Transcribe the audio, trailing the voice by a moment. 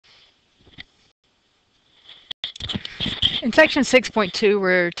In section 6.2,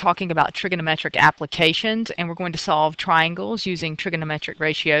 we're talking about trigonometric applications, and we're going to solve triangles using trigonometric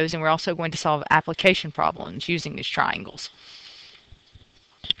ratios, and we're also going to solve application problems using these triangles.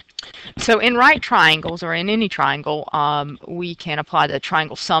 So in right triangles, or in any triangle, we can apply the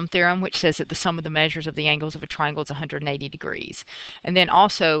triangle sum theorem, which says that the sum of the measures of the angles of a triangle is 180 degrees. And then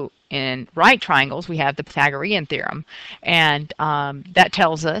also in right triangles, we have the Pythagorean theorem, and that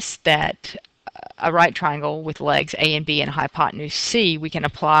tells us that a right triangle with legs A and B and a hypotenuse C, we can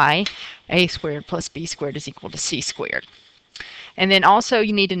apply a squared plus b squared is equal to c squared. And then also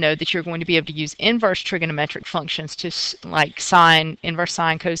you need to know that you're going to be able to use inverse trigonometric functions to like sine, inverse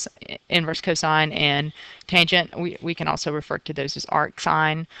sine, inverse cosine, and tangent. We can also refer to those as arc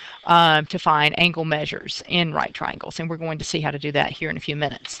sine to find angle measures in right triangles. And we're going to see how to do that here in a few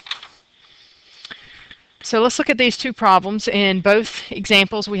minutes. So let's look at these two problems. In both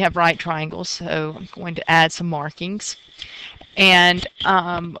examples, we have right triangles. So I'm going to add some markings. And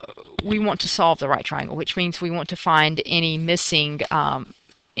we want to solve the right triangle, which means we want to find any missing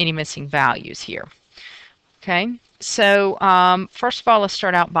values here. Okay. So first of all, let's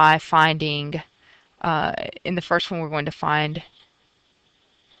start out by finding. In the first one, we're going to find.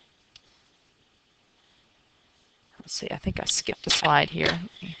 Let's see. I think I skipped a slide here.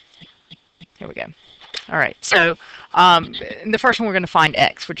 Here we go. All right, so in the first one we're going to find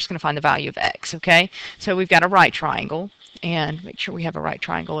x. We're just going to find the value of x, okay? So we've got a right triangle, and make sure we have a right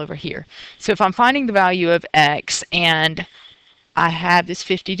triangle over here. So if I'm finding the value of x, and I have this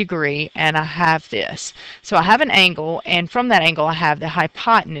 50 degree, and I have this. So I have an angle, and from that angle I have the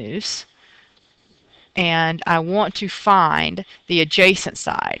hypotenuse, and I want to find the adjacent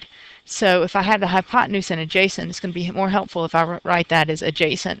side. So if I have the hypotenuse and adjacent, it's going to be more helpful if I write that as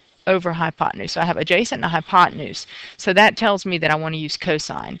adjacent over hypotenuse. So I have adjacent and a hypotenuse. So that tells me that I want to use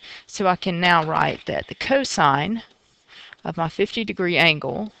cosine. So I can now write that the cosine of my 50 degree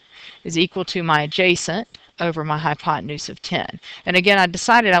angle is equal to my adjacent over my hypotenuse of 10. And again, I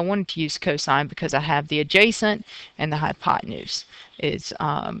decided I wanted to use cosine because I have the adjacent and the hypotenuse is,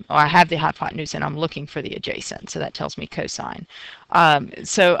 or I have the hypotenuse and I'm looking for the adjacent. So that tells me cosine.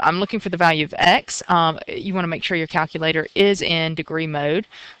 So I'm looking for the value of x. You want to make sure your calculator is in degree mode.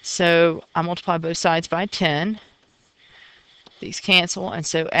 So I multiply both sides by 10. These cancel, and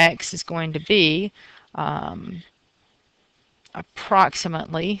so x is going to be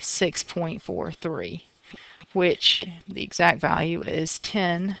approximately 6.43. which the exact value is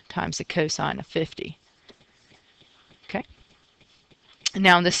 10 times the cosine of 50. Okay.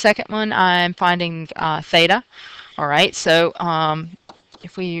 Now in the second one, I'm finding theta. All right, so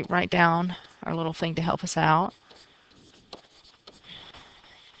if we write down our little thing to help us out,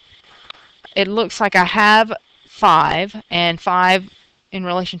 it looks like I have 5, and 5 in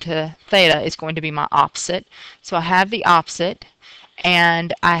relation to theta is going to be my opposite. So I have the opposite,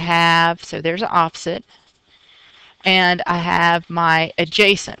 and I have, so there's an opposite, and I have my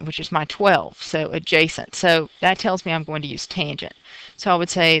adjacent, which is my 12, so adjacent. So that tells me I'm going to use tangent. So I would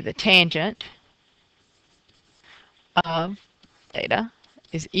say the tangent of theta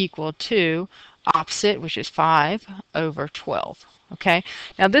is equal to opposite, which is 5 over 12. Okay,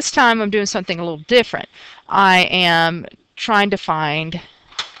 now this time I'm doing something a little different. I am trying to find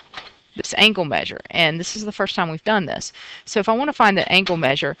this angle measure, and this is the first time we've done this. So if I want to find the angle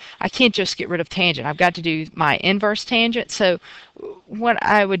measure, I can't just get rid of tangent. I've got to do my inverse tangent. So what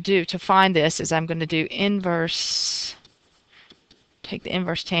I would do to find this is I'm going to do inverse, take the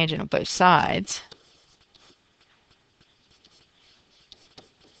inverse tangent of both sides.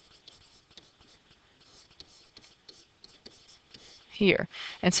 Here.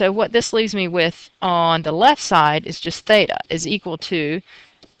 And so what this leaves me with on the left side is just theta is equal to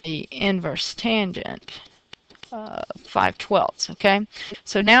the inverse tangent of 5/12. Okay,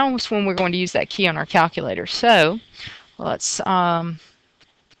 so now is when we're going to use that key on our calculator. So let's take a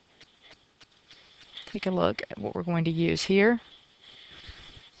look at what we're going to use here.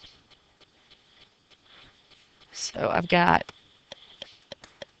 So I've got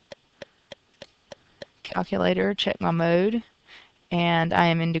calculator, check my mode, and I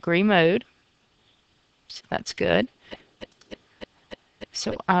am in degree mode. So that's good.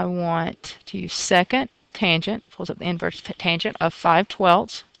 So I want to use second tangent, pulls up the inverse tangent of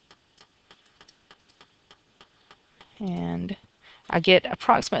 5/12. And I get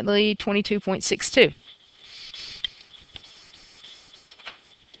approximately 22.62.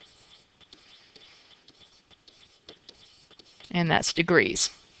 And that's degrees.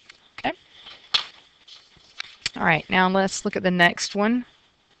 Okay. All right, now let's look at the next one.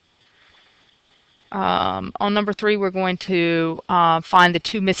 On number 3, we're going to find the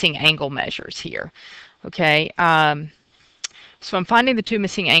two missing angle measures here. Okay, so I'm finding the two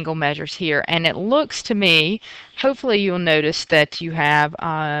missing angle measures here, and it looks to me, hopefully you'll notice that you have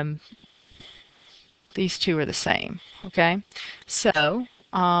these two are the same. Okay, so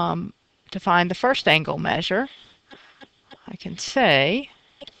to find the first angle measure, I can say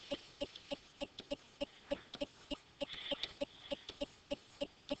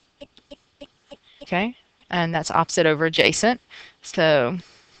okay, and that's opposite over adjacent. So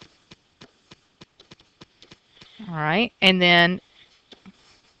all right, and then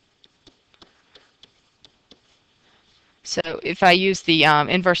so if I use the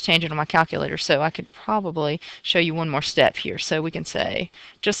inverse tangent on my calculator, so I could probably show you one more step here. So we can say,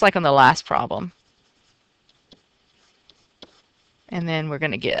 just like on the last problem, and then we're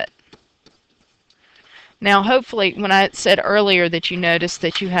going to get. Now hopefully when I said earlier that you noticed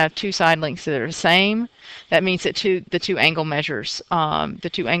that you have two side lengths that are the same, that means that the two angle measures, the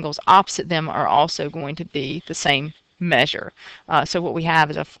two angles opposite them are also going to be the same measure. So what we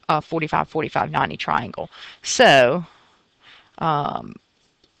have is a 45, 45, 90 triangle. So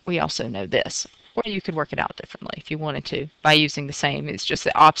we also know this. Or you could work it out differently if you wanted to by using the same. It's just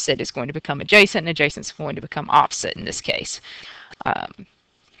the opposite is going to become adjacent, and adjacent is going to become opposite in this case.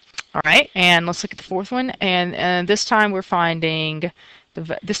 All right, and let's look at the fourth one. And this time we're finding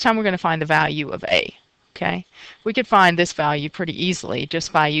this time we're going to find the value of A. Okay, we could find this value pretty easily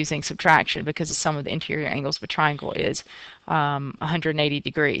just by using subtraction, because the sum of the interior angles of a triangle is 180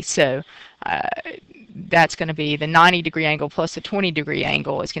 degrees. So that's going to be the 90-degree angle plus the 20-degree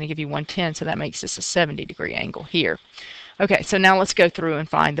angle is going to give you 110. So that makes this a 70-degree angle here. Okay, so now let's go through and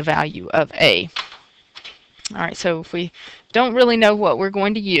find the value of A. All right, so if we don't really know what we're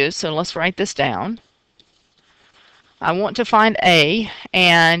going to use, so let's write this down. I want to find A,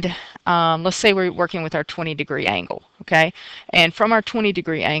 and let's say we're working with our 20-degree angle, okay? And from our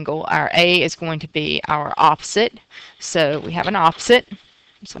 20-degree angle, our A is going to be our opposite. So we have an opposite.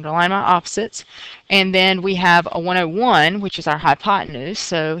 Let's underline my opposites. And then we have a 101, which is our hypotenuse,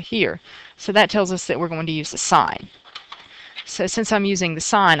 so here. So that tells us that we're going to use the sine. So since I'm using the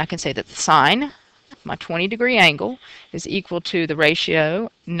sine, I can say that the sine, my 20-degree angle, is equal to the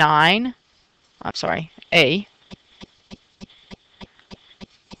ratio A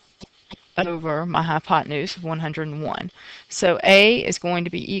over my hypotenuse of 101. So A is going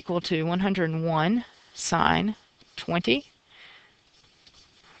to be equal to 101 sine 20.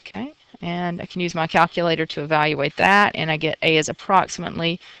 Okay, and I can use my calculator to evaluate that, and I get A is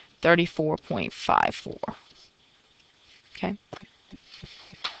approximately 34.54. Okay.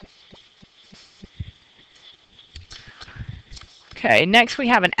 Okay, next we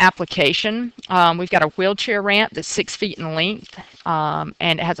have an application. We've got a wheelchair ramp that's 6 feet in length,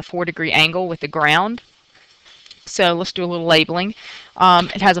 and it has a 4-degree angle with the ground. So let's do a little labeling.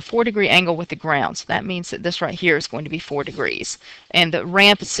 It has a 4-degree angle with the ground, so that means that this right here is going to be 4 degrees. And the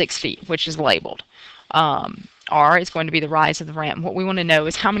ramp is 6 feet, which is labeled. R is going to be the rise of the ramp. What we want to know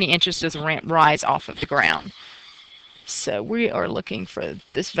is how many inches does the ramp rise off of the ground. So we are looking for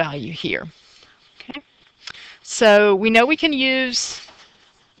this value here. Okay. So we know we can use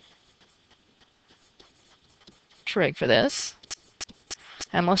trig for this,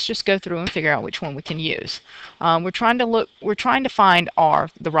 and let's just go through and figure out which one we can use. We're trying to find R,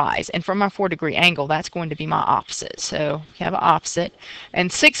 the rise, and from our 4-degree angle, that's going to be my opposite. So we have an opposite,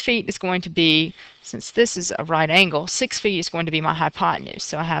 and 6 feet is going to be, since this is a right angle, 6 feet is going to be my hypotenuse.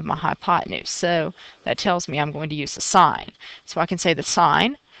 So I have my hypotenuse. So that tells me I'm going to use the sine. So I can say the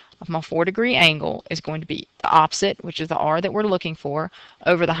sine of my 4-degree angle is going to be the opposite, which is the R that we're looking for,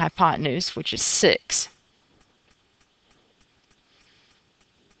 over the hypotenuse, which is 6.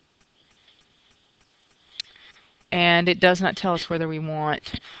 And it does not tell us whether we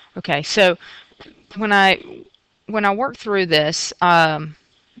want. Okay, so when I work through this,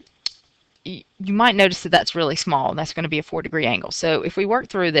 you might notice that that's really small. That's going to be a 4-degree angle. So if we work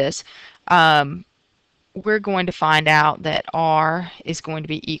through this, we're going to find out that R is going to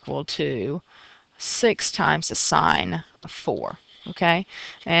be equal to 6 times the sine of 4. Okay,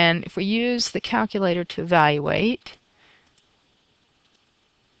 and if we use the calculator to evaluate,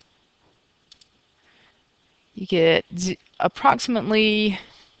 you get approximately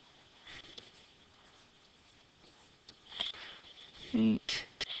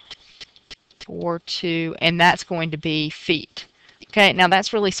 8.42, and that's going to be feet. Okay, now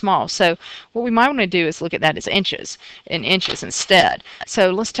that's really small. So what we might want to do is look at that as inches, in inches instead.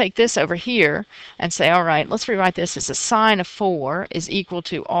 So let's take this over here and say, all right, let's rewrite this as a sine of 4 is equal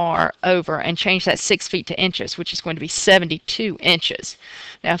to R over, and change that 6 feet to inches, which is going to be 72 inches.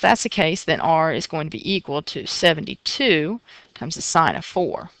 Now if that's the case, then R is going to be equal to 72 times the sine of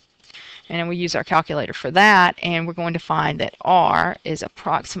 4. And then we use our calculator for that, and we're going to find that R is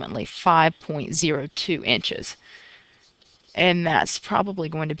approximately 5.02 inches. And that's probably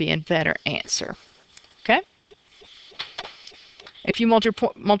going to be a better answer. Okay? If you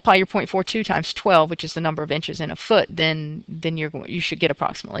multiply your 0.42 times 12, which is the number of inches in a foot, then you should get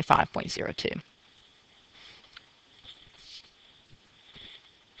approximately 5.02.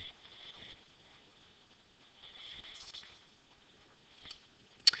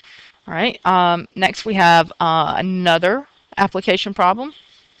 All right. Next, we have another application problem.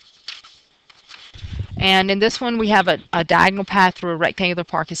 And in this one, we have a diagonal path through a rectangular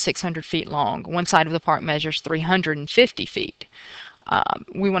park is 600 feet long. One side of the park measures 350 feet.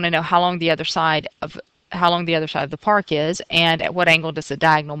 We want to know how long the other side of the park is, and at what angle does the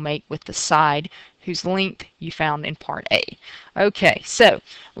diagonal make with the side whose length you found in part A. Okay, so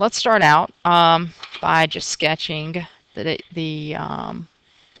let's start out by just sketching what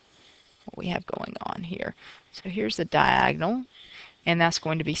we have going on here. So here's the diagonal, and that's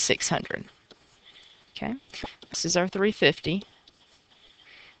going to be 600. Okay, this is our 350,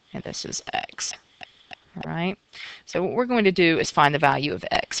 and this is x. All right, so what we're going to do is find the value of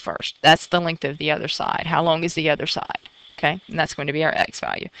x first. That's the length of the other side. How long is the other side? Okay, and that's going to be our x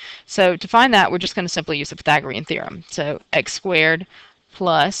value. So to find that, we're just going to simply use the Pythagorean theorem. So x squared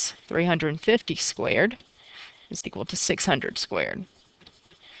plus 350 squared is equal to 600 squared.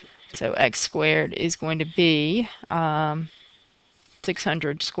 So x squared is going to be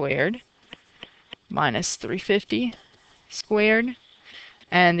 600 squared minus 350 squared.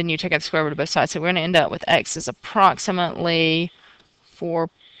 And then you take out the square root of both sides. So we're going to end up with x is approximately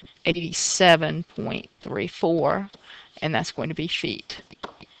 487.34, and that's going to be feet.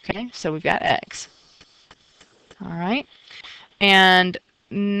 Okay, so we've got x. All right, and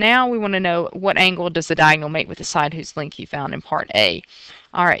now we want to know what angle does the diagonal make with the side whose length you found in part A.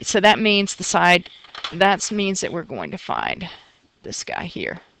 All right, so that means that means that we're going to find this guy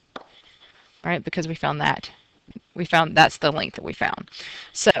here. All right, because we found that. That's the length that we found.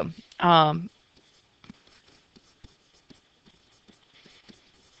 So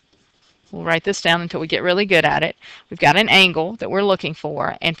we'll write this down until we get really good at it. We've got an angle that we're looking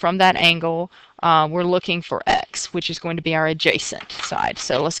for, and from that angle we're looking for x, which is going to be our adjacent side.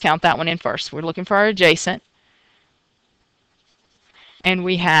 So let's count that one in first. We're looking for our adjacent, and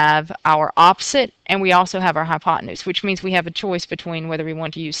we have our opposite, and we also have our hypotenuse, which means we have a choice between whether we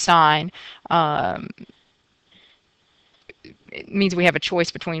want to use sine. It means we have a choice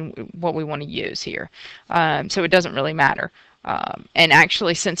between what we want to use here. So it doesn't really matter. And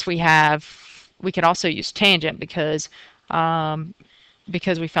actually, since we could also use tangent because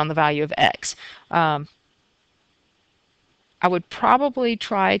we found the value of x. I would probably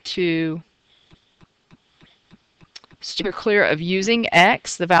try to steer clear of using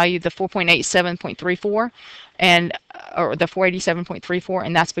x, the value, the 4.87.34, or the 487.34,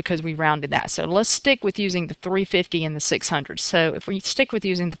 and that's because we rounded that. So let's stick with using the 350 and the 600. So if we stick with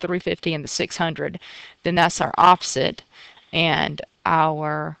using the 350 and the 600, then that's our opposite and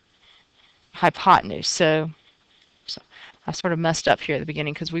our hypotenuse. So I sort of messed up here at the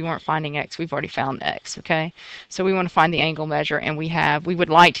beginning because we weren't finding x. We've already found x, okay? So we want to find the angle measure, and we would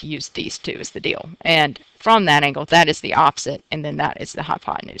like to use these two is the deal. And from that angle, that is the opposite, and then that is the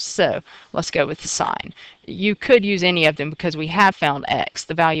hypotenuse. So let's go with the sine. You could use any of them because we have found x,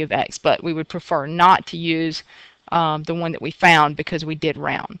 the value of x, but we would prefer not to use the one that we found because we did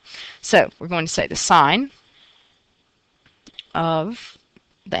round. So we're going to say the sine of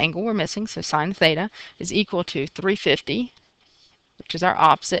the angle we're missing, so sine theta, is equal to 350, which is our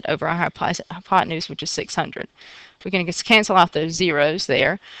opposite, over our hypotenuse, which is 600. We're going to cancel out those zeros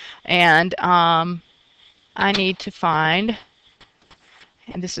there, and I need to find,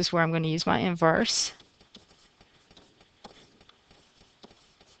 and this is where I'm going to use my inverse.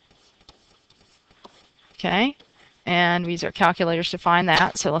 Okay, and we use our calculators to find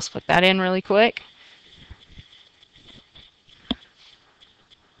that, so let's put that in really quick.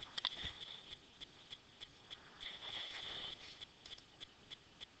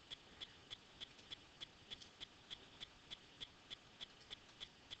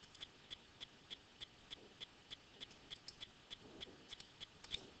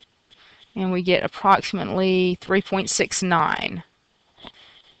 And we get approximately 3.69,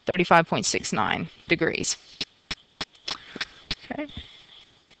 35.69 degrees. Okay.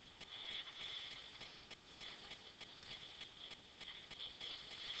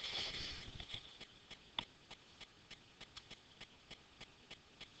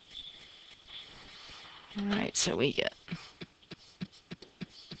 All right, so we get,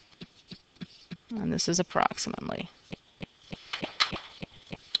 and this is approximately.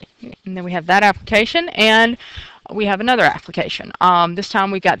 And then we have that application, and we have another application. This time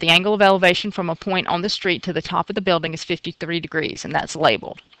we've got the angle of elevation from a point on the street to the top of the building is 53 degrees, and that's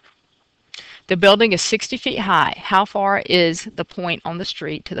labeled. The building is 60 feet high. How far is the point on the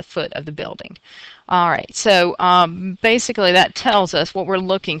street to the foot of the building? All right, so basically that tells us what we're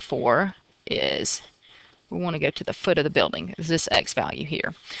looking for is we want to go to the foot of the building, is this X value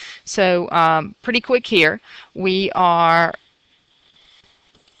here. So pretty quick here, we are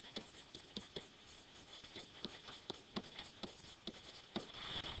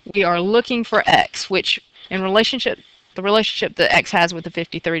looking for X, which in relationship, the relationship that X has with the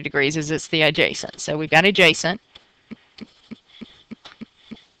 53 degrees is it's the adjacent. So we've got adjacent.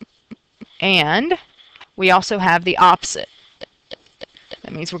 And we also have the opposite.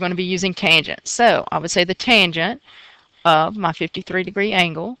 That means we're going to be using tangent. So I would say the tangent of my 53 degree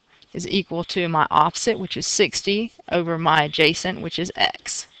angle is equal to my opposite, which is 60, over my adjacent, which is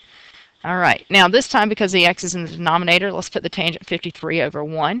X. All right, now this time, because the X is in the denominator, let's put the tangent 53 over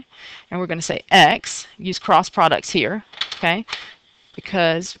 1. And we're going to say X, use cross products here, okay?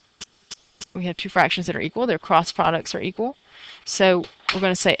 Because we have two fractions that are equal, their cross products are equal. So we're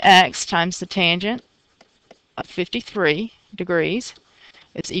going to say X times the tangent of 53 degrees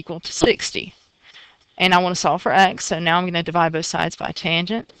is equal to 60. And I want to solve for X, so now I'm going to divide both sides by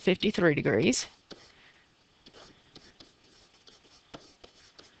tangent 53 degrees.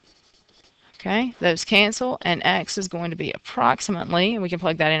 Okay, those cancel, and X is going to be approximately, and we can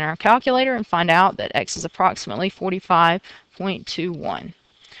plug that in our calculator and find out that X is approximately 45.21.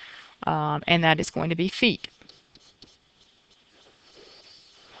 And that is going to be feet.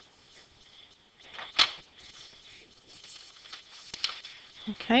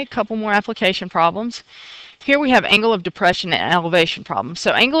 Okay, a couple more application problems. Here we have angle of depression and elevation problem.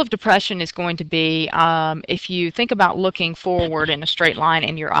 So angle of depression is going to be if you think about looking forward in a straight line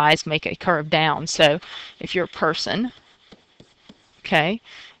and your eyes make a curve down. So if you're a person, okay,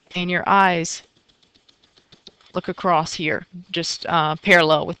 and your eyes look across here, just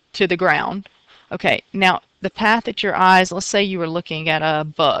parallel to the ground. Okay, now the path that your eyes, let's say you were looking at a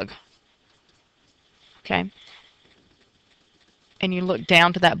bug, okay, and you look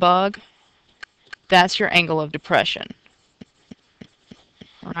down to that bug, that's your angle of depression.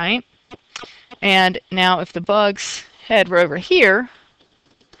 All right? And now if the bug's head were over here,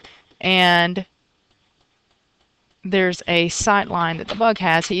 and there's a sight line that the bug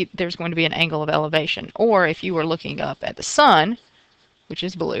has, there's going to be an angle of elevation. Or if you were looking up at the sun, which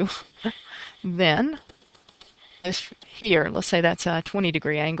is blue, then this here, let's say that's a 20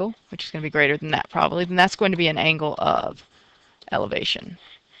 degree angle, which is going to be greater than that probably, then that's going to be an angle of elevation.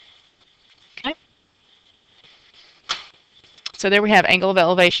 Okay? So there we have angle of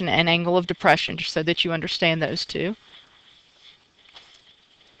elevation and angle of depression, just so that you understand those two.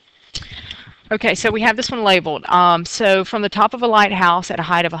 Okay, so we have this one labeled. So from the top of a lighthouse at a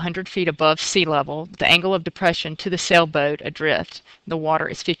height of 100 feet above sea level, the angle of depression to the sailboat adrift, the water,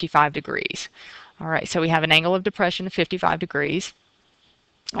 is 55 degrees. All right, so we have an angle of depression of 55 degrees.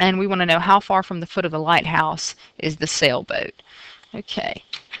 And we want to know how far from the foot of the lighthouse is the sailboat. Okay,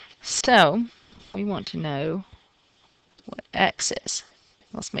 so we want to know what X is.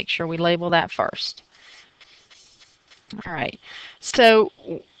 Let's make sure we label that first. All right, so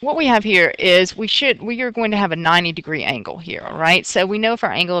what we have here is we are going to have a 90 degree angle here, all right? So we know if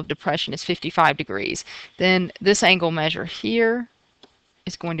our angle of depression is 55 degrees, then this angle measure here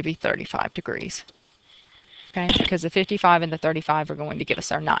is going to be 35 degrees, okay? Because the 55 and the 35 are going to give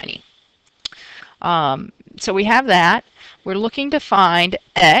us our 90. So we have that. We're looking to find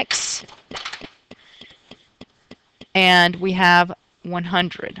X, and we have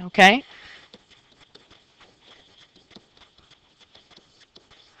 100, okay?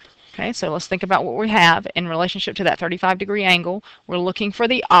 Okay, so let's think about what we have in relationship to that 35 degree angle. We're looking for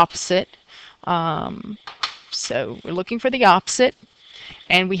the opposite. So we're looking for the opposite,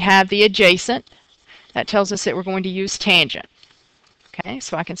 and we have the adjacent. That tells us that we're going to use tangent. Okay,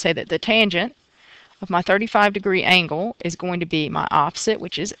 so I can say that the tangent of my 35 degree angle is going to be my opposite,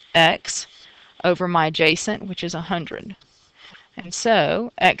 which is X, over my adjacent, which is 100. And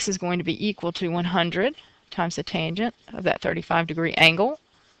so X is going to be equal to 100 times the tangent of that 35 degree angle.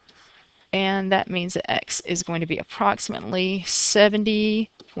 And that means that X is going to be approximately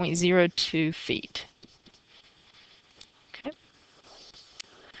 70.02 feet. Okay.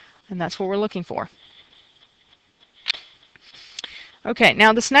 And that's what we're looking for. Okay,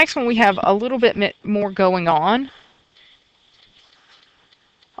 now this next one we have a little bit more going on.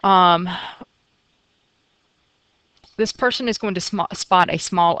 This person is going to spot a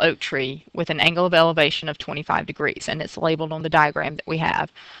small oak tree with an angle of elevation of 25 degrees, and it's labeled on the diagram that we have.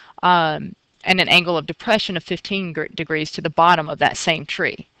 and an angle of depression of 15 degrees to the bottom of that same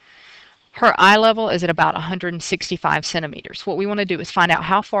tree. Her eye level is at about 165 centimeters. What we want to do is find out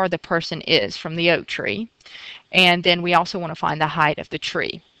how far the person is from the oak tree, and then we also want to find the height of the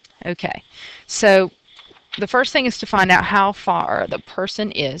tree. Okay, so the first thing is to find out how far the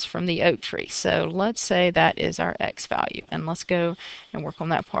person is from the oak tree. So let's say that is our x value, and let's go and work on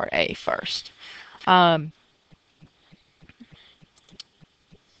that part A first. And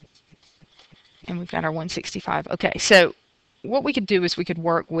we've got our 165. Okay, so what we could do is we could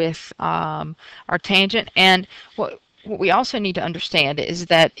work with our tangent, and what we also need to understand is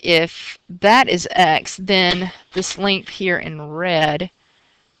that if that is x, then this length here in red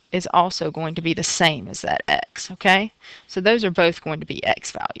is also going to be the same as that x, okay? So those are both going to be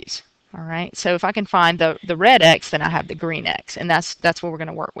x values, all right? So if I can find the red x, then I have the green x, and that's what we're going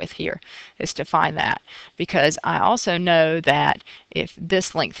to work with here, is to find that. Because I also know that if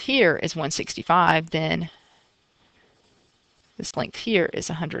this length here is 165, then this length here is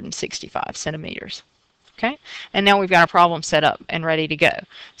 165 centimeters. Okay, and now we've got our problem set up and ready to go.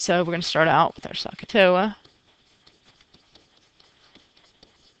 So we're going to start out with our SOHCAHTOA.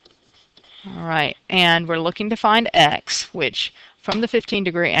 All right, and we're looking to find x, which from the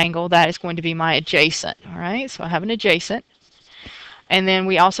 15-degree angle, that is going to be my adjacent. All right, so I have an adjacent. And then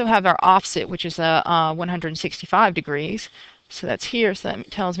we also have our offset, which is 165 degrees. So that's here, so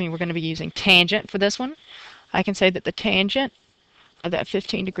that tells me we're going to be using tangent for this one. I can say that the tangent of that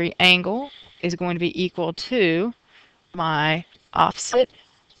 15-degree angle is going to be equal to my offset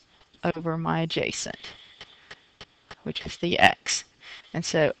over my adjacent, which is the x. And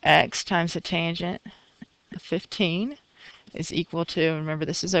so x times the tangent of 15 is equal to, remember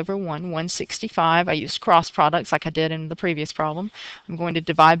this is over 165. I used cross products like I did in the previous problem. I'm going to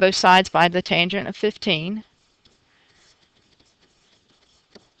divide both sides by the tangent of 15.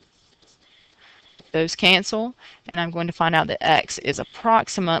 Those cancel, and I'm going to find out that x is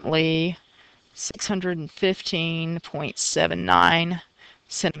approximately 615.79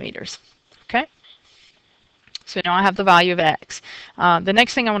 centimeters. Okay? So now I have the value of x. The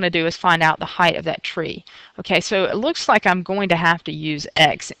next thing I want to do is find out the height of that tree. Okay, so it looks like I'm going to have to use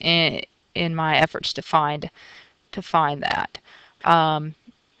x in my efforts to find that. And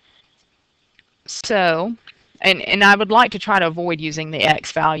I would like to try to avoid using the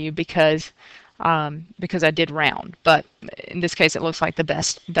x value because I did round, but in this case it looks like the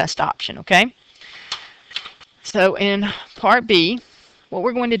best option. Okay. So in part B, what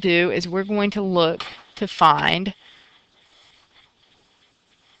we're going to do is we're going to look to find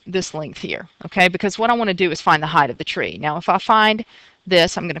this length here, okay? Because what I want to do is find the height of the tree. Now, if I find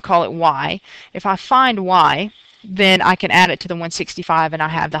this, I'm going to call it y. If I find y, then I can add it to the 165, and I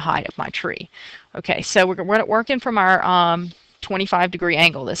have the height of my tree. Okay, so we're working from our 25-degree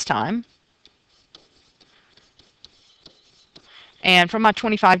angle this time. And from my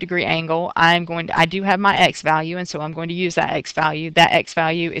 25-degree angle, I do have my x value, and so I'm going to use that x value. That x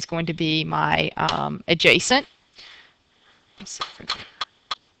value is going to be my adjacent. So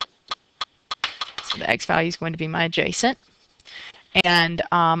the x value is going to be my adjacent. And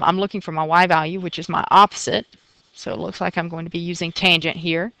I'm looking for my y value, which is my opposite. So it looks like I'm going to be using tangent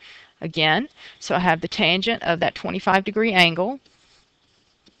here again. So I have the tangent of that 25-degree angle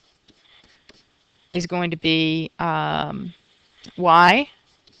is going to be y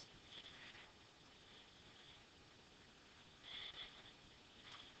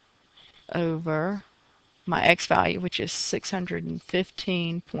over my x value, which is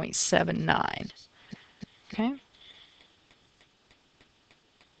 615.79. Okay.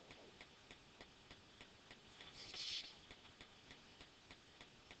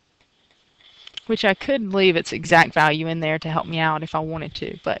 Which I could leave its exact value in there to help me out if I wanted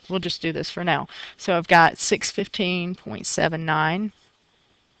to, but we'll just do this for now. So I've got 615.79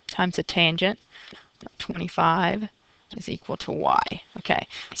 times the tangent of 25 is equal to y. Okay,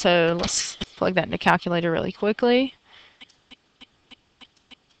 so let's plug that in the calculator really quickly.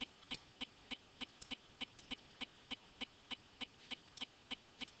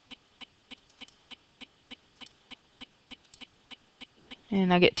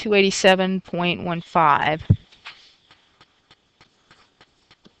 And I get 287.15.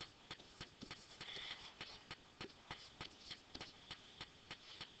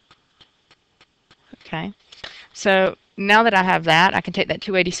 Okay, so now that I have that, I can take that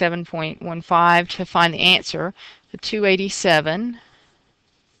 287.15 to find the answer. The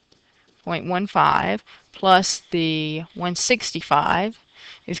 287.15 plus the 165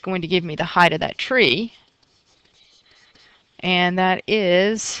 is going to give me the height of that tree. And that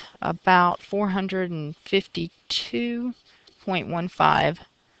is about 452.15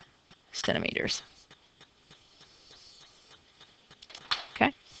 centimeters.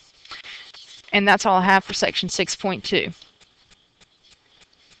 Okay. And that's all I have for section 6.2.